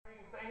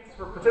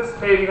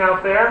participating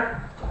out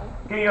there,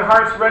 getting your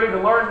hearts ready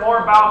to learn more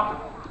about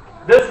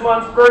this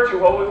month's virtue.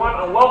 Well, we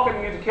want to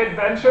welcome you to Kid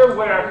Venture,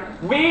 where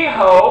we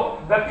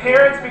hope that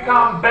parents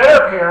become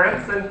better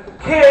parents and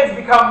kids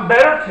become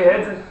better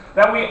kids, and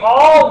that we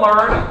all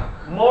learn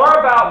more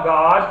about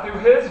God through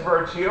His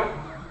virtue.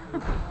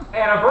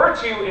 And a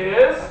virtue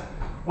is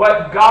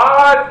what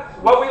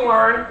we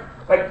learn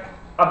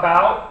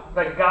about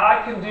that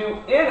God can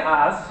do in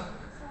us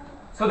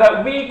so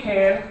that we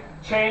can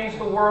change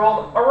the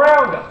world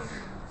around us.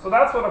 So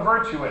that's what a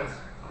virtue is.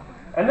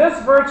 And this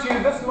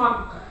virtue this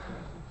month,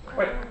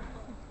 wait,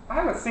 I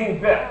haven't seen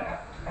Biff.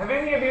 Have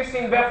any of you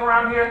seen Biff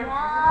around here?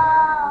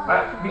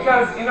 No.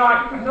 Because, I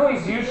know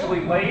he's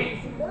usually late,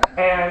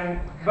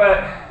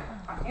 but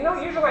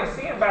usually I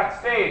see him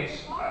backstage.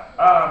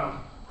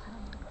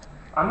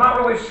 I'm not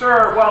really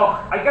sure.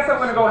 Well, I guess I'm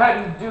going to go ahead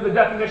and do the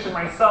definition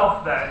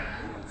myself then.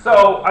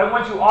 So I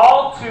want you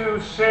all to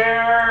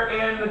share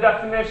in the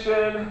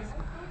definition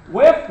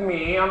with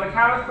me on the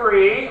count of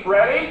 3.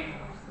 Ready?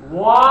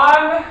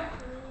 1,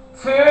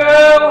 2,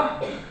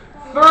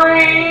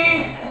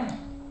 3.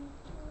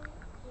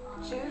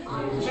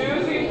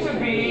 Choosing to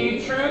be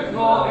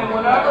truthful in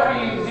whatever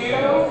you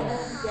do,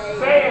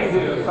 say and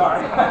do.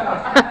 Sorry. I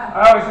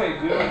always say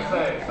do and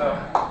say, so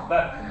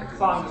that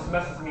song just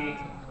messes me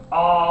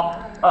all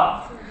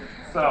up.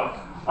 So,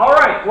 all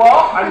right,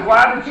 well, I'm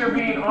glad that you're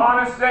being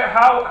honest there.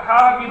 How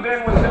have you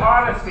been with the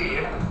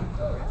honesty?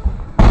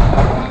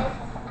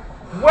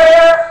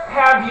 Where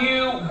have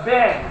you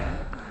been?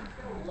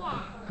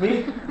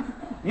 Me?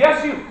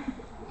 Yes, you.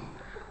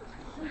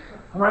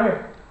 I'm right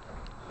here.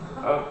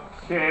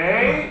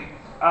 Okay.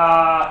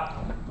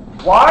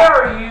 Why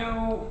are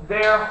you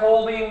there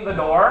holding the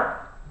door?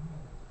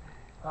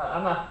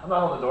 I'm not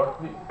holding the door.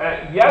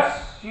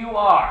 Yes, you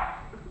are.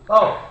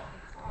 Oh.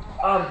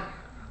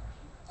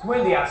 It's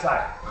windy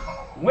outside.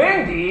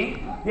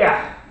 Windy?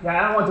 Yeah, I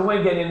don't want the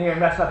wind getting in here and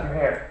mess up your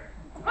hair.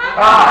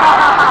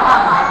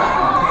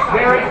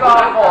 Very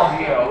thoughtful of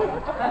you.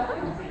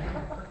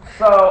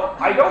 So,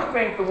 I don't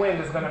think the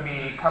wind is going to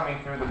be coming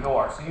through the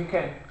door. So you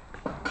can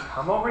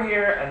come over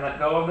here and let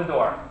go of the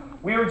door.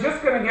 We were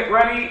just going to get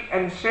ready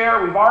and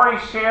share. We've already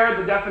shared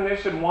the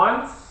definition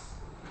once,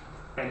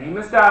 and you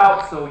missed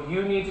out, so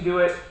you need to do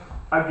it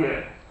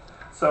again.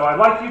 So I'd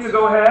like you to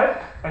go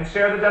ahead and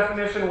share the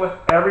definition with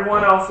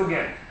everyone else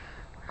again.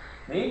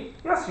 Me?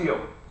 Yes, you.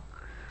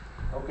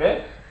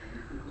 Okay.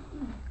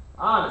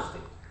 Honesty.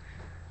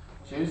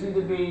 Choosing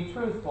to be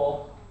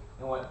truthful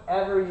in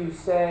whatever you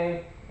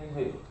say and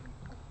do.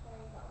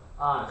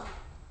 Honesty.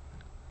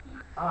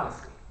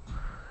 Honesty.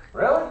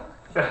 Really?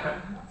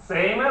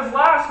 Same as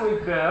last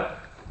week, Biff.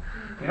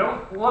 You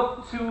don't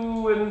look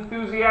too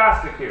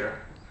enthusiastic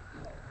here.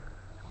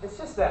 It's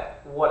just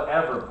that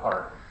whatever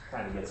part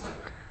kind of gets me.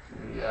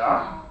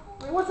 Yeah?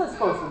 I mean, what's that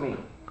supposed to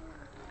mean?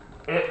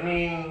 It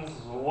means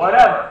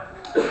whatever.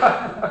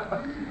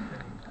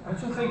 Don't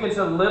you think it's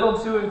a little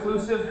too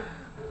inclusive?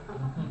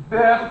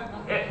 Biff,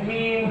 it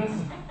means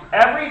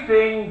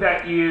everything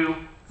that you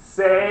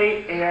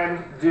say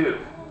and do.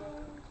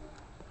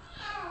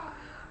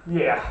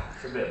 Yeah,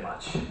 it's a bit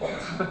much.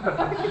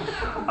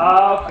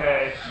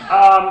 Okay.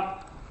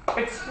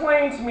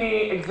 Explain to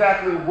me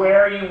exactly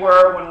where you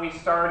were when we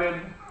started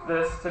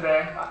this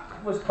today. I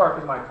was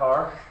parking my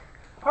car.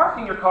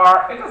 Parking your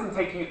car, it doesn't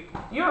take you...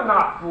 You're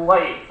not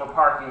late for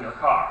parking your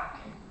car.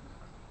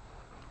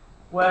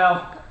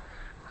 Well,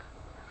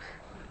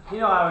 I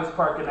always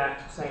park in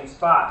that same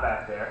spot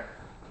back there.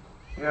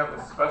 You have a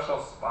special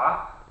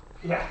spot?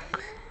 Yeah.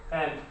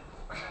 And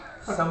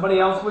somebody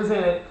else was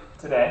in it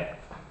today.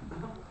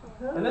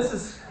 And this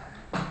is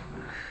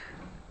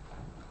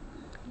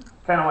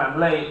kind of why I'm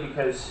late,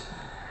 because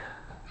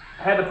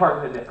I had to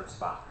park in a different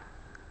spot.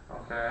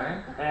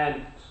 Okay.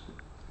 And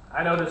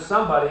I noticed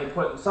somebody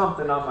putting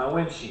something on my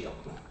windshield.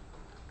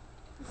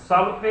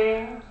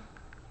 Something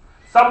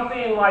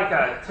like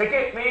a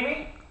ticket,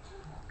 maybe?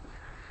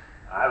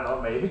 I don't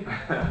know, maybe.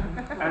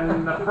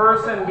 And the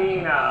person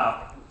being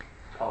a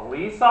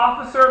police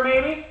officer,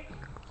 maybe?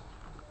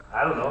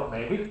 I don't know,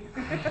 maybe.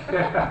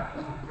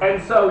 And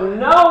so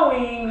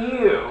knowing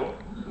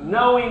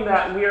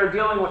that we are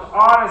dealing with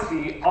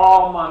honesty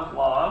all month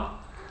long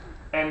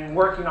and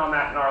working on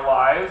that in our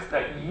lives,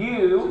 that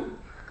you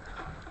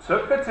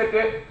took the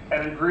ticket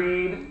and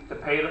agreed to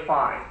pay the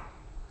fine.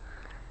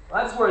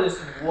 That's where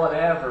this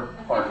whatever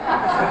part is.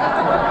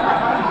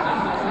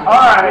 All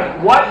right,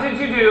 what did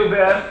you do,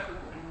 Biff?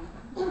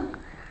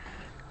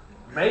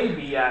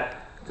 Maybe I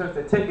took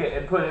the ticket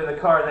and put it in the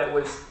car that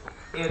was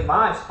in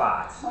my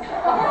spot.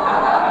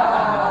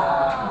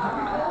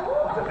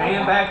 The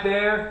van back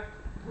there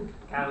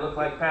kind of looked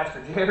like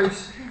Pastor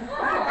Jerry's.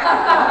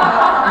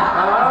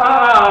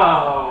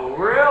 Oh,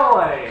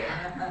 really?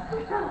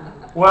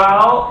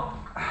 Well,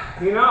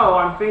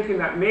 I'm thinking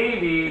that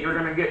maybe you're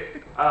going to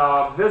get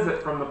a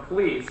visit from the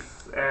police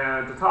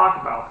and to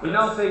talk about this. You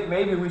don't think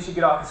maybe we should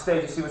get off the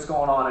stage and see what's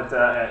going on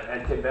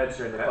at Kid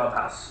Venture in the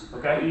clubhouse,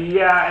 okay?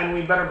 Yeah, and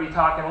we better be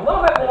talking a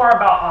little bit more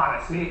about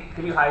honesty.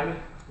 Can you hide me?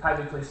 Hide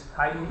me, please.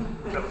 Hide me.